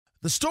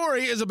The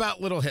story is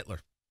about little Hitler.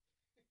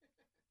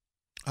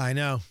 I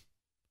know.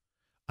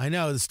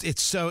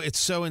 It's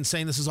so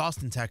insane. This is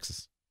Austin,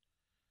 Texas.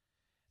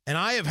 And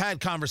I have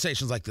had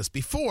conversations like this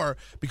before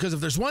because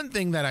if there's one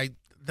thing that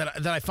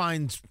I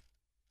find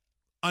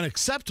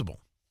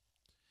unacceptable,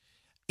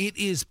 it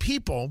is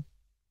people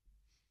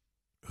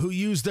who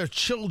use their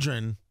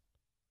children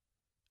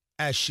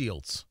as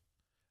shields.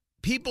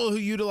 People who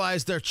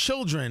utilize their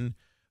children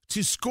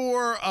to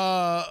score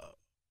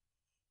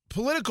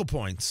political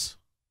points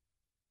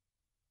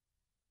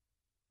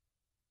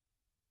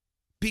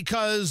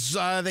because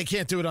they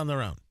can't do it on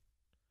their own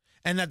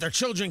and that their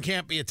children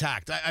can't be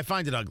attacked. I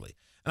find it ugly.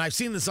 And I've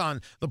seen this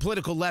on the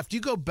political left. You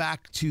go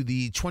back to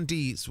the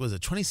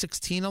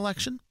 2016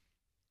 election?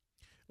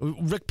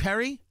 Rick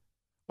Perry?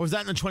 Or was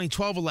that in the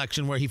 2012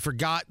 election where he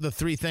forgot the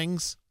three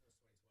things?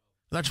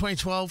 Was that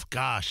 2012?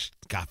 Gosh,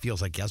 God,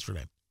 feels like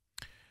yesterday.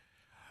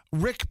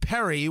 Rick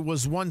Perry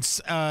was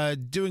once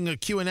doing a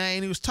Q&A,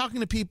 and he was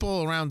talking to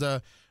people around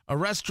a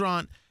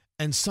restaurant,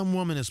 and some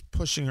woman is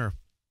pushing her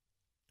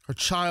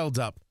child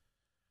up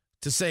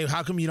to say,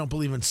 how come you don't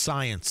believe in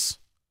science?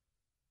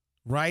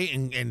 Right?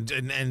 And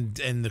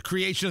the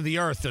creation of the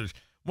earth, or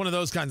one of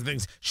those kinds of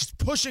things. She's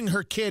pushing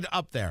her kid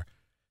up there.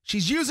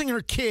 She's using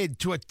her kid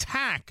to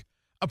attack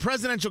a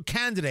presidential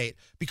candidate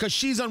because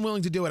she's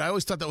unwilling to do it. I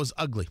always thought that was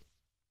ugly.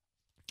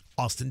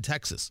 Austin,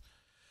 Texas.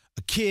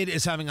 A kid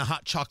is having a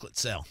hot chocolate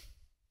sale.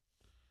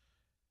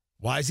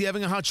 Why is he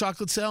having a hot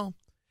chocolate sale?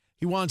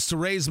 He wants to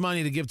raise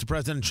money to give to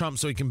President Trump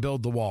so he can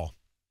build the wall.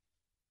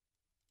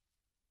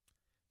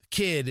 The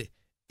kid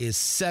is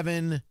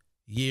 7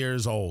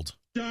 years old.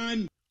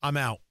 Done. I'm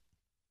out.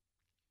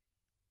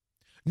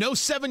 No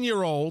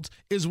 7-year-old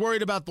is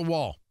worried about the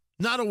wall.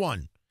 Not a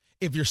one.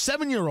 If your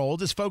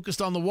 7-year-old is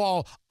focused on the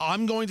wall,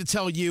 I'm going to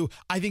tell you,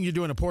 I think you're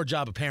doing a poor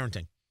job of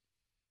parenting.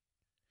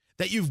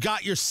 That you've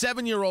got your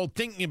 7-year-old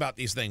thinking about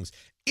these things.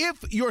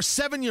 If your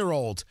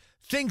 7-year-old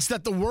thinks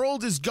that the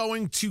world is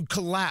going to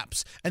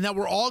collapse and that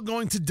we're all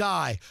going to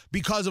die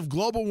because of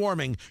global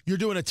warming, you're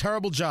doing a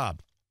terrible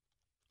job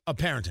of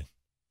parenting.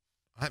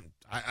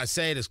 I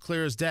say it as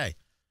clear as day.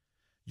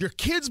 Your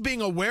kids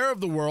being aware of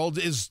the world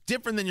is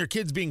different than your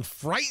kids being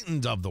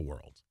frightened of the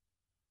world.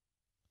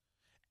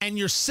 And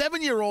your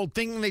 7-year-old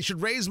thinking they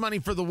should raise money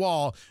for the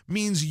wall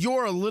means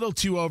you're a little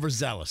too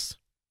overzealous.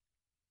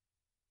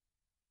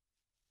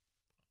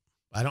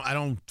 I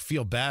don't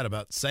feel bad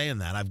about saying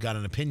that. I've got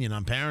an opinion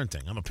on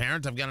parenting. I'm a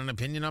parent. I've got an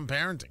opinion on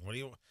parenting.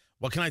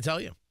 What can I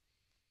tell you?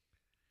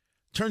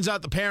 Turns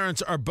out the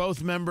parents are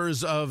both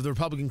members of the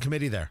Republican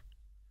committee there.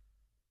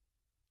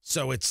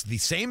 So it's the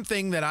same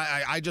thing that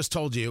I just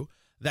told you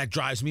that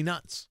drives me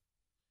nuts.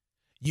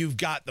 You've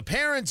got the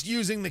parents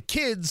using the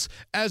kids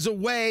as a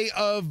way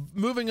of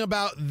moving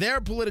about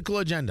their political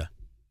agenda.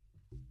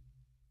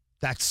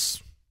 That's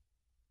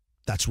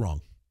wrong.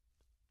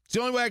 It's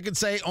the only way I can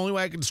say, only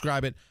way I can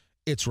describe it.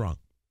 It's wrong.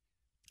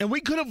 And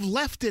we could have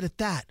left it at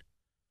that.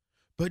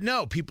 But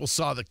no, people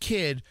saw the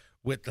kid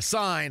with the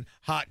sign,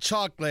 hot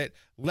chocolate,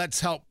 let's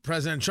help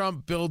President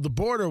Trump build the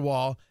border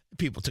wall.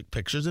 People took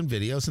pictures and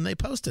videos and they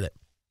posted it.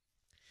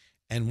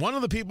 And one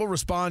of the people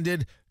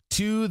responded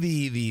to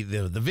the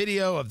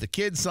video of the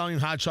kid selling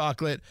hot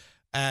chocolate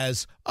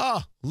as,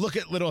 oh, look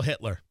at little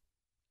Hitler.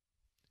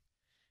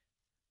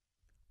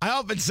 I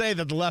often say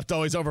that the left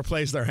always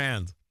overplays their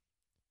hand.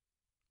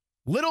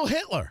 Little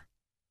Hitler.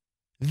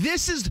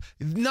 This is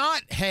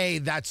not, hey,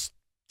 that's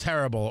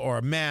terrible,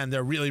 or man,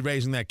 they're really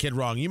raising that kid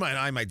wrong.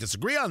 I might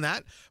disagree on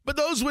that, but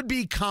those would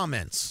be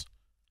comments.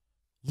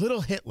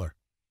 Little Hitler.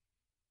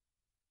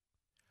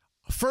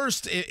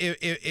 First,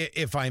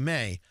 if I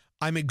may,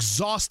 I'm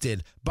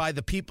exhausted by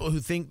the people who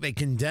think they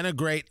can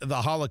denigrate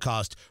the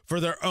Holocaust for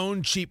their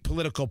own cheap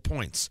political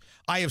points.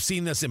 I have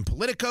seen this in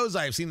politicos,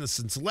 I have seen this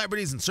in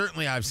celebrities, and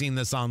certainly I've seen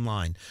this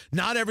online.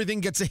 Not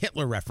everything gets a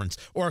Hitler reference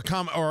or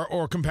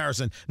a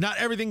comparison. Not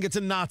everything gets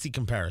a Nazi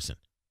comparison.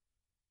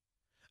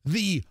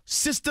 The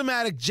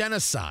systematic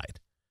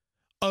genocide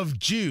of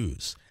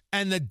Jews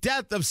and the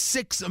death of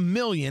 6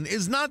 million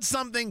is not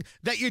something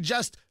that you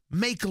just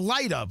make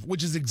light of,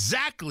 which is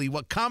exactly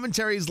what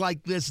commentaries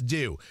like this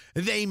do.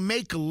 They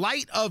make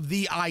light of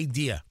the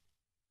idea.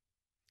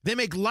 They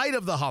make light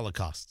of the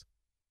Holocaust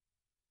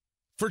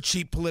for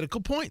cheap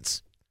political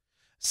points.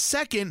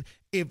 Second,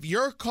 if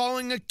you're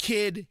calling a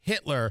kid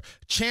Hitler,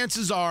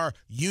 chances are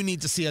you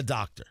need to see a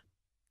doctor.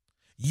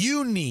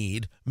 You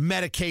need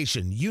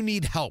medication. You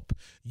need help.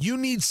 You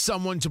need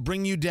someone to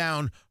bring you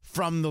down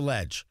from the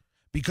ledge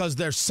because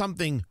there's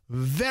something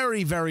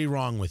very, very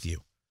wrong with you.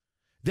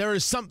 There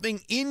is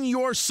something in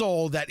your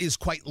soul that is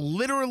quite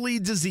literally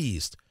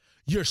diseased.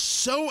 You're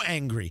so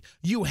angry.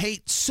 You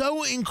hate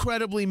so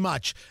incredibly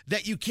much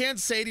that you can't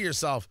say to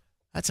yourself,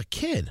 that's a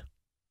kid.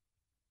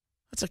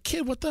 That's a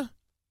kid. What the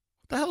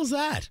hell is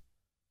that?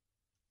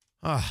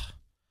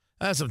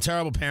 That's some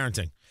terrible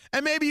parenting.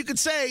 And maybe you could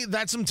say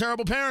that's some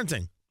terrible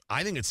parenting.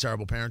 I think it's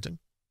terrible parenting.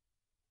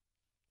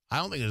 I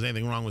don't think there's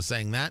anything wrong with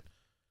saying that.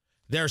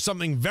 There's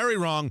something very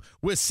wrong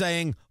with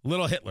saying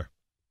little Hitler.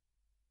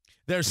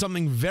 There's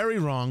something very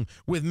wrong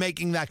with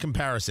making that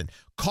comparison.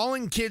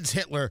 Calling kids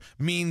Hitler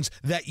means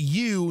that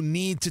you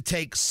need to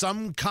take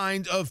some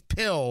kind of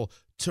pill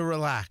to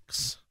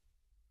relax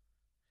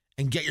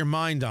and get your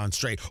mind on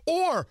straight.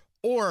 Or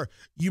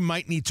you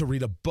might need to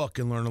read a book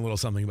and learn a little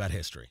something about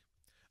history.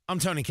 I'm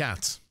Tony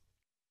Katz.